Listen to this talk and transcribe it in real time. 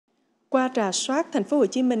Qua rà soát, Thành phố Hồ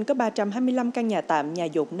Chí Minh có 325 căn nhà tạm, nhà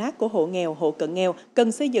dột nát của hộ nghèo, hộ cận nghèo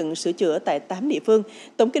cần xây dựng sửa chữa tại 8 địa phương.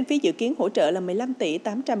 Tổng kinh phí dự kiến hỗ trợ là 15 tỷ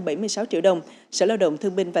 876 triệu đồng. Sở Lao động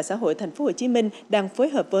Thương binh và Xã hội Thành phố Hồ Chí Minh đang phối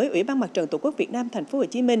hợp với Ủy ban Mặt trận Tổ quốc Việt Nam Thành phố Hồ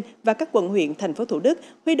Chí Minh và các quận huyện, thành phố Thủ Đức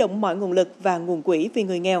huy động mọi nguồn lực và nguồn quỹ vì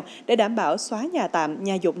người nghèo để đảm bảo xóa nhà tạm,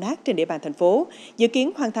 nhà dột nát trên địa bàn thành phố. Dự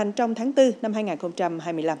kiến hoàn thành trong tháng 4 năm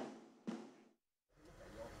 2025.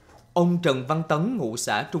 Ông Trần Văn Tấn, ngụ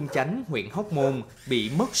xã Trung Chánh, huyện Hóc Môn,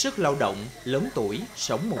 bị mất sức lao động, lớn tuổi,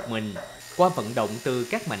 sống một mình. Qua vận động từ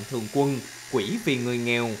các mạnh thường quân, quỹ vì người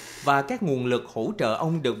nghèo và các nguồn lực hỗ trợ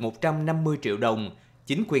ông được 150 triệu đồng,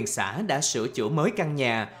 chính quyền xã đã sửa chữa mới căn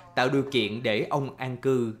nhà, tạo điều kiện để ông an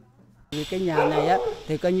cư. Vì cái nhà này á,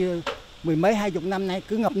 thì coi như mười mấy 20 năm nay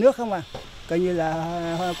cứ ngập nước không à. Coi như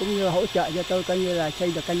là cũng như hỗ trợ cho tôi, coi như là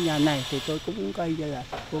xây được căn nhà này thì tôi cũng coi như là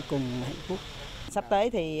vô cùng hạnh phúc. Sắp tới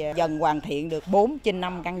thì dần hoàn thiện được 4 trên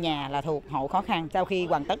 5 căn nhà là thuộc hộ khó khăn. Sau khi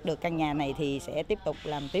hoàn tất được căn nhà này thì sẽ tiếp tục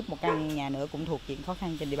làm tiếp một căn nhà nữa cũng thuộc diện khó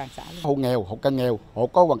khăn trên địa bàn xã. Hộ nghèo, hộ cận nghèo, hộ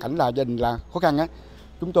có hoàn cảnh là gia đình là khó khăn á,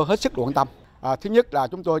 chúng tôi hết sức quan tâm. Thứ nhất là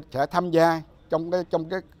chúng tôi sẽ tham gia trong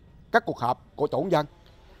các cuộc họp của tổ dân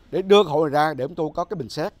để đưa hộ ra để chúng tôi có cái bình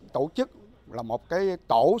xét, tổ chức là một cái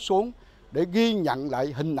tổ xuống để ghi nhận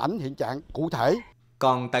lại hình ảnh hiện trạng cụ thể.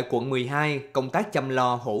 Còn tại quận 12, công tác chăm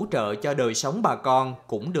lo hỗ trợ cho đời sống bà con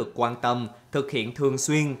cũng được quan tâm, thực hiện thường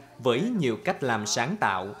xuyên với nhiều cách làm sáng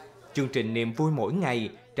tạo. Chương trình Niềm vui mỗi ngày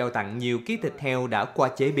trao tặng nhiều ký thịt heo đã qua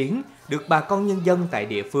chế biến, được bà con nhân dân tại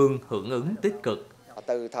địa phương hưởng ứng tích cực.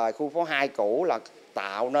 Từ thời khu phố 2 cũ là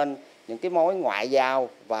tạo nên những cái mối ngoại giao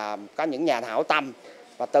và có những nhà hảo tâm.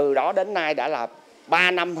 Và từ đó đến nay đã là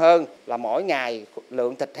 3 năm hơn là mỗi ngày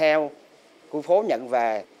lượng thịt heo khu phố nhận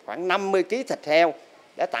về khoảng 50 kg thịt heo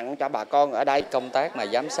để tặng cho bà con ở đây. Công tác mà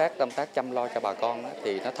giám sát, công tác chăm lo cho bà con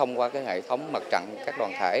thì nó thông qua cái hệ thống mặt trận các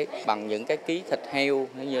đoàn thể bằng những cái ký thịt heo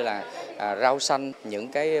như là rau xanh, những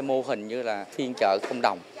cái mô hình như là phiên chợ không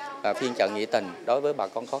đồng và phiên chợ nghĩa tình đối với bà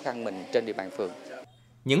con khó khăn mình trên địa bàn phường.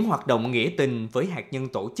 Những hoạt động nghĩa tình với hạt nhân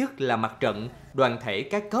tổ chức là mặt trận, đoàn thể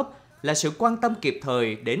các cấp là sự quan tâm kịp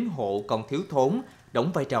thời đến hộ còn thiếu thốn,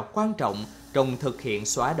 đóng vai trò quan trọng trong thực hiện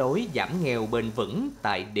xóa đói giảm nghèo bền vững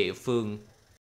tại địa phương.